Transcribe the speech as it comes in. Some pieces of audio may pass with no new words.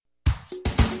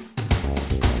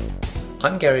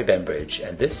I'm Gary Bembridge,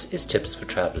 and this is Tips for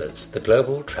Travellers, the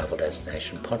global travel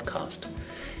destination podcast.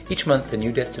 Each month, a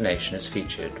new destination is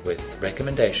featured with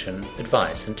recommendation,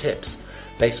 advice, and tips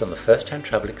based on the first-hand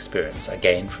travel experience I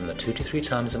gain from the 2 to 3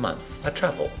 times a month I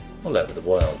travel all over the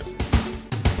world.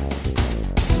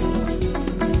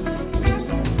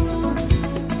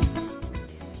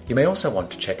 You may also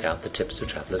want to check out the Tips for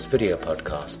Travellers video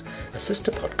podcast, a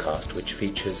sister podcast which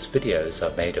features videos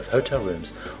I've made of hotel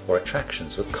rooms or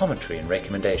attractions with commentary and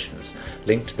recommendations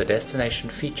linked to the destination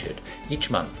featured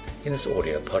each month in this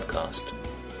audio podcast.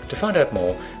 To find out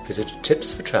more, visit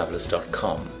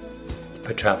tipsfortravellers.com,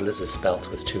 where Travellers is spelt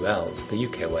with 2 L's, the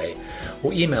UK way,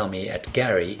 or email me at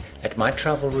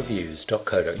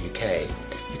gary@mytravelreviews.co.uk.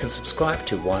 You can subscribe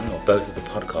to one or both of the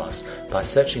podcasts by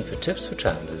searching for Tips for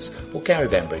Travellers or Gary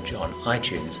Bembridge on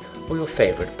iTunes or your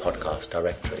favourite podcast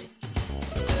directory.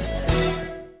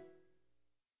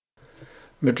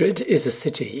 Madrid is a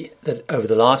city that over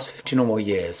the last 15 or more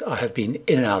years I have been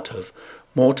in and out of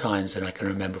more times than I can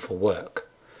remember for work.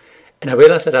 And I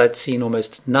realised that I'd seen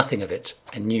almost nothing of it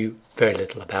and knew very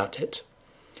little about it.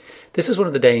 This is one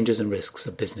of the dangers and risks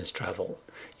of business travel.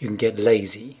 You can get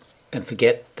lazy and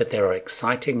forget that there are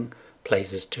exciting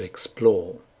places to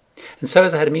explore. And so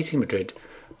as I had a meeting in Madrid,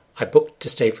 I booked to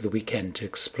stay for the weekend to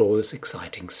explore this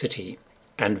exciting city,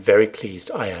 and very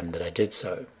pleased I am that I did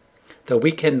so. The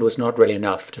weekend was not really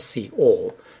enough to see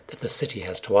all that the city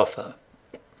has to offer.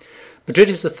 Madrid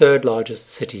is the third largest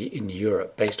city in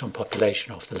Europe based on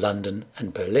population after London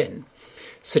and Berlin.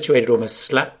 Situated almost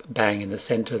slap bang in the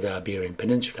centre of the Iberian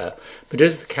Peninsula,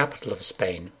 Madrid is the capital of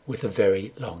Spain with a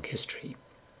very long history.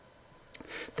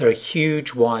 There are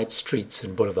huge, wide streets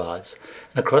and boulevards,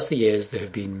 and across the years there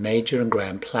have been major and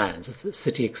grand plans as the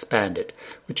city expanded,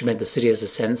 which meant the city has a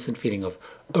sense and feeling of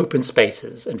open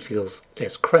spaces and feels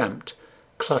less cramped,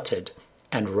 cluttered,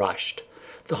 and rushed.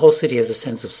 The whole city has a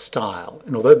sense of style,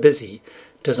 and although busy,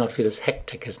 does not feel as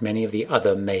hectic as many of the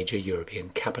other major European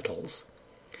capitals.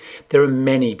 There are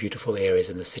many beautiful areas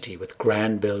in the city with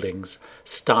grand buildings,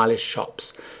 stylish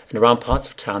shops, and around parts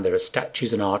of town there are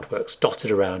statues and artworks dotted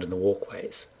around in the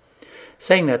walkways.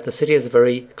 Saying that, the city has a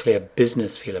very clear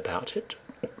business feel about it,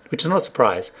 which is not a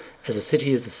surprise, as the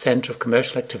city is the centre of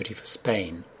commercial activity for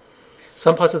Spain.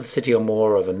 Some parts of the city are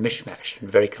more of a mishmash and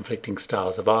very conflicting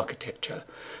styles of architecture,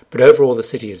 but overall the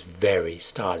city is very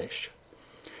stylish.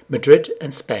 Madrid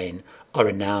and Spain are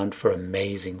renowned for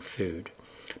amazing food.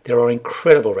 There are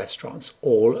incredible restaurants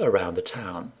all around the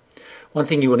town. One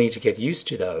thing you will need to get used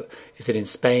to, though, is that in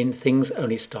Spain things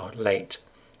only start late,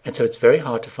 and so it's very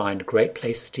hard to find great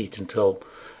places to eat until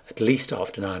at least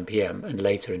after 9 p.m. and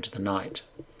later into the night.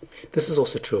 This is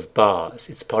also true of bars.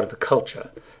 It's part of the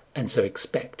culture, and so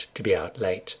expect to be out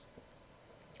late.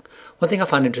 One thing I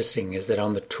find interesting is that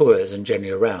on the tours and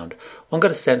generally around, one got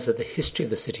a sense that the history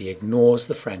of the city ignores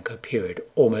the Franco period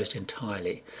almost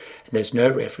entirely, and there's no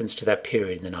reference to that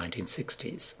period in the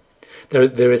 1960s.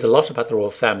 There is a lot about the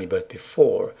royal family both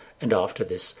before and after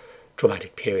this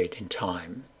dramatic period in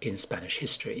time in Spanish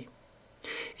history.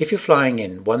 If you're flying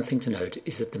in, one thing to note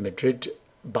is that the Madrid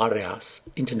Barajas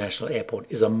International Airport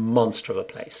is a monster of a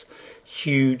place.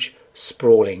 Huge,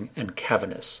 sprawling and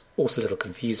cavernous, also a little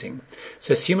confusing.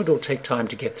 So assume it will take time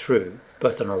to get through,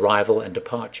 both on arrival and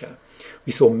departure.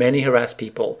 We saw many harassed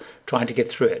people trying to get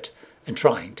through it and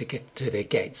trying to get to their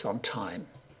gates on time.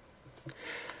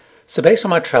 So based on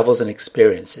my travels and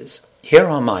experiences, here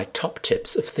are my top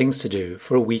tips of things to do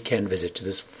for a weekend visit to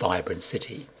this vibrant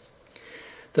city.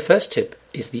 The first tip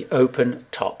is the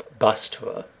open-top bus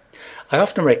tour. I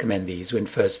often recommend these when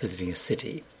first visiting a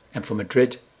city, and for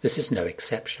Madrid, this is no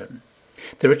exception.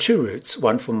 There are 2 routes,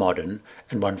 one for modern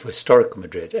and one for historical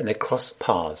Madrid, and they cross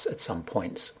paths at some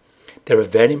points. There are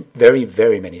very, very,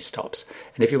 very many stops,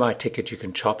 and if you buy a ticket, you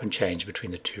can chop and change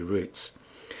between the 2 routes.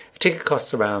 A ticket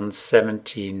costs around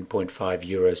 17.5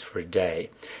 euros for a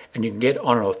day, and you can get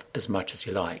on and off as much as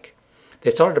you like. They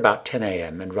start at about 10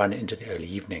 a.m. and run into the early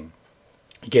evening.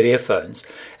 You get earphones,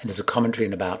 and there's a commentary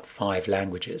in about 5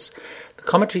 languages. The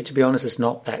commentary, to be honest, is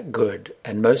not that good,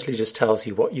 and mostly just tells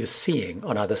you what you're seeing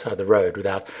on either side of the road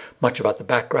without much about the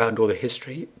background or the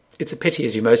history. It's a pity,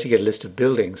 as you mostly get a list of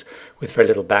buildings with very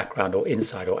little background or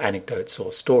insight or anecdotes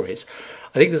or stories.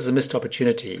 I think this is a missed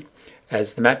opportunity,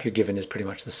 as the map you're given is pretty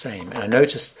much the same. And I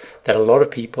noticed that a lot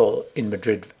of people in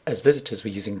Madrid as visitors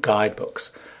were using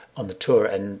guidebooks on the tour,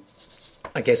 and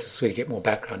I guess this is where you get more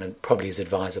background and probably is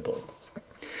advisable.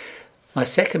 My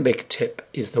second big tip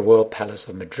is the Royal Palace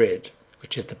of Madrid,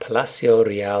 which is the Palacio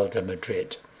Real de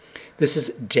Madrid. This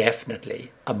is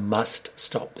definitely a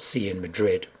must-stop see in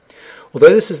Madrid.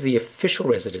 Although this is the official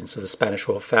residence of the Spanish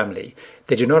royal family,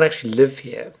 they do not actually live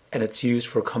here, and it's used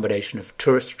for a combination of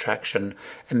tourist attraction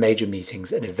and major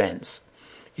meetings and events.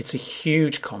 It's a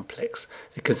huge complex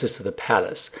that consists of the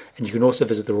palace, and you can also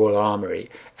visit the Royal Armoury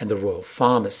and the Royal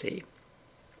Pharmacy.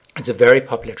 It's a very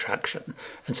popular attraction,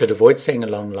 and so to avoid staying in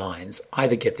long lines,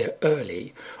 either get there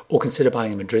early or consider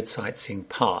buying a Madrid sightseeing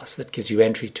pass that gives you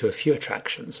entry to a few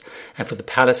attractions, and for the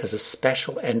palace has a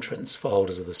special entrance for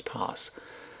holders of this pass.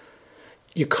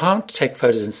 You can't take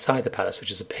photos inside the palace,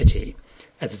 which is a pity,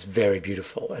 as it's very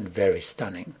beautiful and very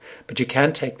stunning, but you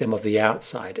can take them of the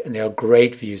outside, and there are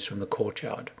great views from the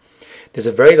courtyard. There's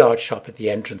a very large shop at the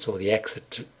entrance or the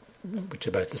exit, which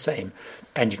are both the same,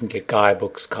 and you can get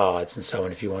guidebooks, cards, and so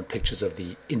on if you want pictures of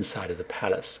the inside of the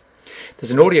palace.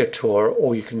 There's an audio tour,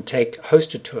 or you can take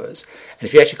hosted tours, and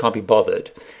if you actually can't be bothered,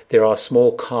 there are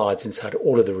small cards inside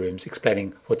all of the rooms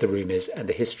explaining what the room is and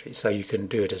the history, so you can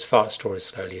do it as fast or as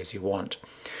slowly as you want.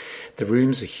 The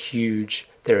rooms are huge,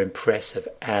 they're impressive,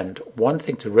 and one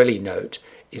thing to really note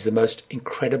is the most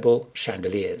incredible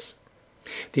chandeliers.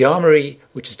 The armoury,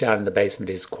 which is down in the basement,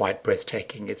 is quite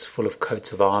breathtaking. It's full of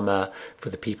coats of armour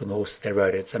for the people and the horses they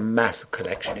rode. It's a massive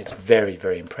collection. It's very,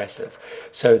 very impressive.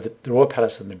 So the Royal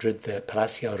Palace of Madrid, the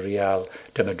Palacio Real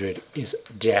de Madrid, is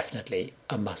definitely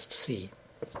a must-see.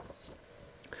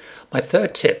 My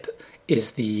third tip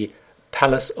is the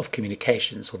Palace of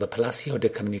Communications, or the Palacio de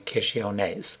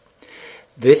Comunicaciones.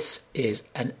 This is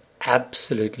an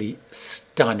absolutely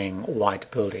stunning white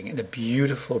building in a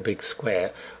beautiful big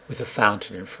square with a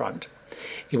fountain in front.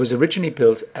 It was originally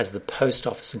built as the Post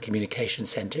Office and Communication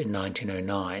Centre in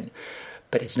 1909,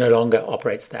 but it no longer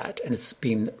operates that, and it's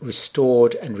been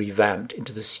restored and revamped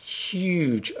into this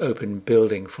huge open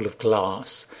building full of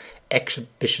glass,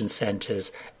 exhibition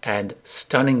centres, and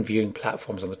stunning viewing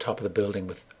platforms on the top of the building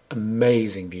with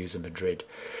amazing views of Madrid.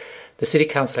 The City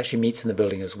Council actually meets in the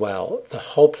building as well. The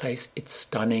whole place, it's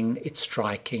stunning, it's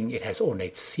striking, it has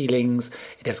ornate ceilings,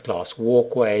 it has glass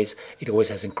walkways, it always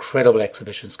has incredible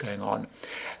exhibitions going on.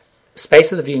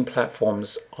 Space of the viewing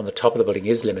platforms on the top of the building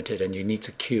is limited and you need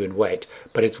to queue and wait,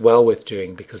 but it's well worth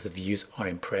doing because the views are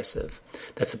impressive.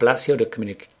 That's the Palacio de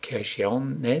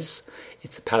Comunicaciones.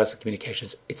 It's the Palace of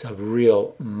Communications. It's a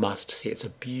real must-see. It's a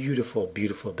beautiful,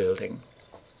 beautiful building.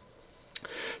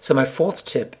 So my fourth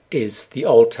tip is the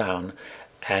Old Town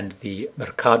and the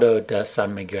Mercado de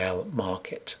San Miguel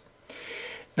market.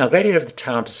 Now, a great area of the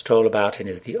town to stroll about in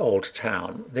is the Old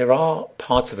Town. There are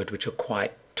parts of it which are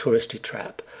quite touristy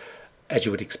trap, as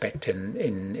you would expect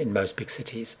in most big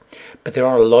cities. But there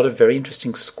are a lot of very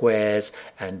interesting squares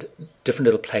and different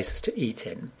little places to eat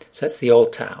in. So that's the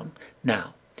Old Town.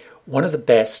 Now, one of the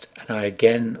best, and I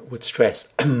again would stress,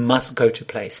 must go to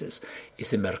places, is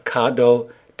the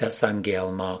Mercado de San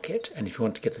Miguel market. And if you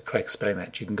want to get the correct spelling of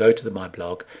that, you can go to my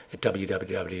blog at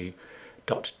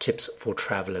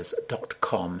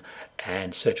www.tipsfortravelers.com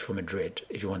and search for Madrid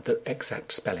if you want the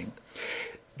exact spelling.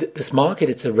 This market,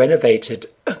 it's a renovated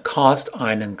cast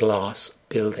iron and glass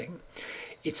building.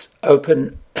 It's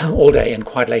open all day and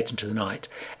quite late into the night,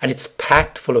 and it's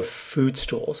packed full of food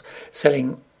stalls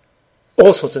selling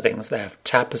all sorts of things. They have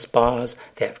tapas bars,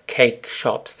 they have cake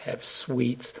shops, they have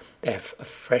sweets, they have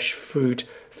fresh fruit,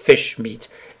 fish, meat.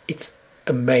 It's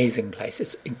an amazing place.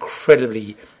 It's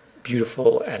incredibly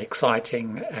beautiful and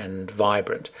exciting and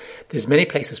vibrant. There's many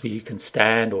places where you can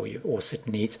stand or sit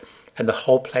and eat, and the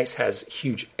whole place has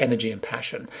huge energy and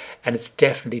passion, and it's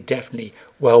definitely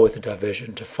well worth a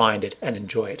diversion to find it and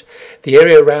enjoy it. The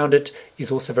area around it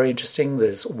is also very interesting.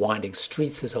 There's winding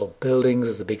streets, there's old buildings,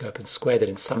 there's a big open square that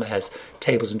in summer has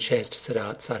tables and chairs to sit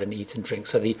outside and eat and drink.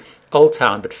 So the Old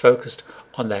Town, but focused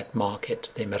on that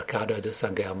market, the Mercado de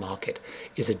San Miguel market,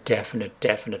 is a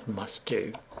definite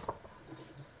must-do.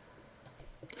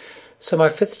 So my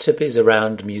fifth tip is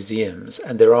around museums,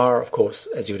 and there are, of course,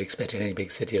 as you would expect in any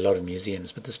big city, a lot of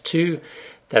museums, but there's two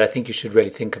that I think you should really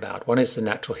think about. One is the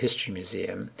Natural History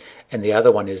Museum, and the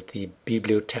other one is the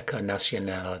Biblioteca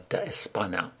Nacional de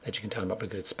España, as you can tell I'm not very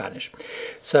good at Spanish.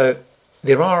 So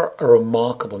there are a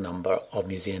remarkable number of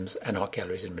museums and art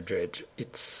galleries in Madrid.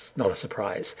 It's not a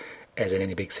surprise, as in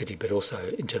any big city, but also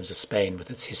in terms of Spain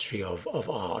with its history of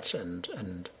art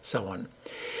and so on.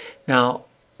 Now,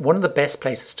 one of the best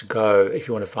places to go if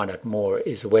you want to find out more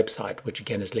is a website, which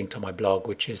again is linked on my blog,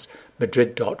 which is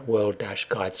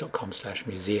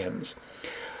madrid.world-guides.com/museums.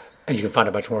 And you can find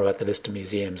out much more about the list of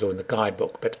museums or in the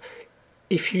guidebook. But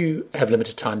if you have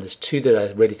limited time, there's two that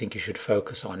I really think you should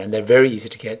focus on, and they're very easy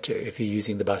to get to if you're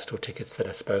using the bus tour tickets that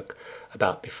I spoke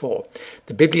about before.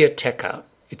 The Biblioteca,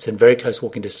 it's in very close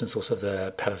walking distance also of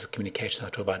the Palace of Communications I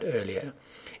talked about earlier,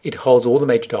 It holds all the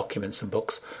major documents and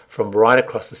books from right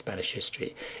across the Spanish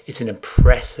history. It's an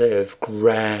impressive,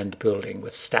 grand building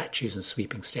with statues and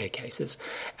sweeping staircases,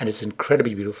 and it's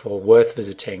incredibly beautiful, worth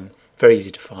visiting, very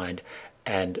easy to find,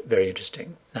 and very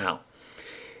interesting. Now,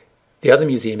 the other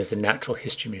museum is the Natural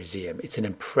History Museum. It's an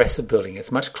impressive building.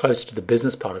 It's much closer to the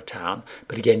business part of town,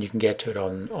 but again, you can get to it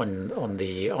on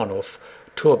the on-off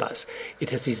tour bus. It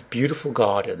has these beautiful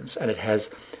gardens, and it has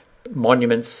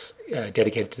monuments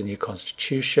dedicated to the new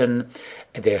constitution,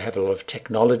 and they have a lot of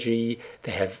technology.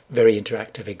 They have very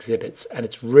interactive exhibits, and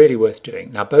it's really worth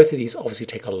doing. Now, both of these obviously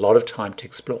take a lot of time to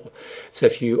explore. So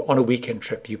if you on a weekend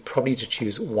trip, you probably need to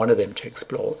choose one of them to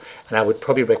explore. And I would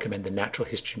probably recommend the Natural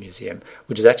History Museum,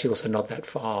 which is actually also not that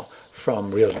far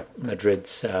from Real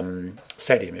Madrid's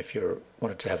stadium, if you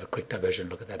wanted to have a quick diversion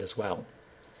look at that as well.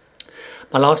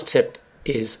 My last tip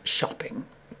is shopping.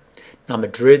 Now,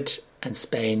 Madrid and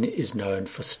Spain is known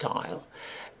for style,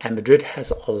 and Madrid has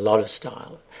a lot of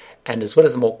style. And as well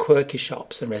as the more quirky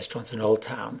shops and restaurants in Old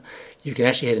Town, you can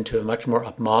actually head into a much more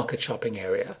upmarket shopping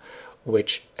area,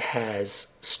 which has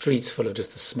streets full of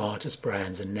just the smartest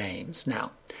brands and names.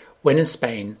 Now, when in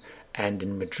Spain and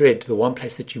in Madrid, the one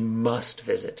place that you must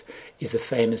visit is the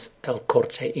famous El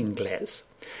Corte Inglés.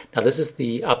 Now, this is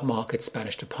the upmarket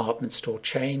Spanish department store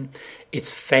chain.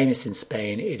 It's famous in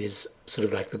Spain. It is sort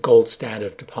of like the gold standard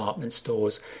of department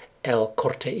stores, El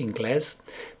Corte Inglés.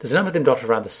 There's a number of them dotted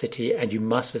around the city, and you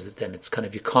must visit them. It's kind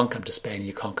of, you can't come to Spain,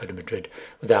 you can't go to Madrid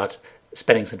without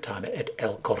spending some time at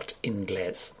El Corte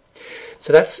Inglés.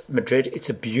 So that's Madrid. It's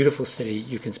a beautiful city.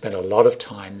 You can spend a lot of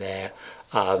time there.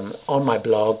 On my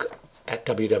blog at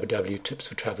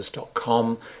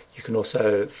www.tipsfortravellers.com, you can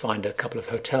also find a couple of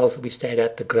hotels that we stayed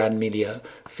at. The Gran Melia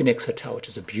Phoenix Hotel, which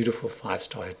is a beautiful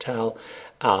 5-star hotel,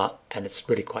 and it's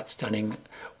really quite stunning.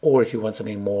 Or if you want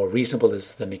something more reasonable,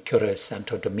 there's the Mercure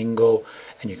Santo Domingo,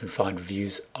 and you can find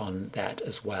reviews on that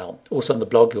as well. Also on the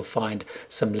blog, you'll find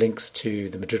some links to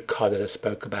the Madrid card that I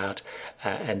spoke about,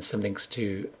 and some links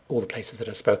to all the places that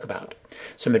I spoke about.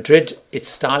 So Madrid, it's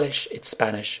stylish, it's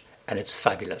Spanish, and it's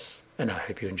fabulous, and I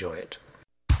hope you enjoy it.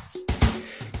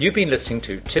 You've been listening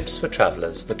to Tips for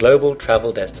Travellers, the global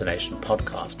travel destination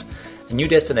podcast. A new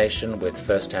destination with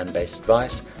first-hand based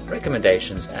advice,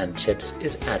 recommendations, and tips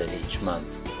is added each month.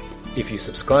 If you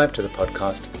subscribe to the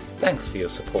podcast, thanks for your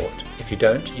support. If you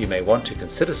don't, you may want to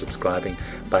consider subscribing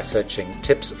by searching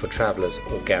Tips for Travellers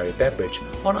or Gary Beveridge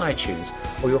on iTunes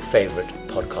or your favourite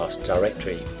podcast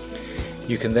directory.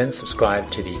 You can then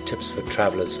subscribe to the Tips for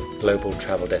Travellers Global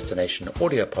Travel Destination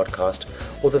audio podcast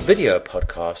or the video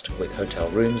podcast with hotel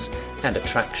rooms and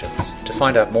attractions. To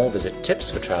find out more, visit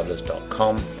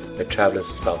tipsfortravellers.com, where Travellers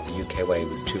is spelled the UK way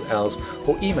with 2 L's,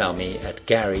 or email me at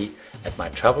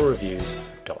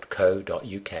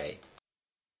gary@mytravelreviews.co.uk.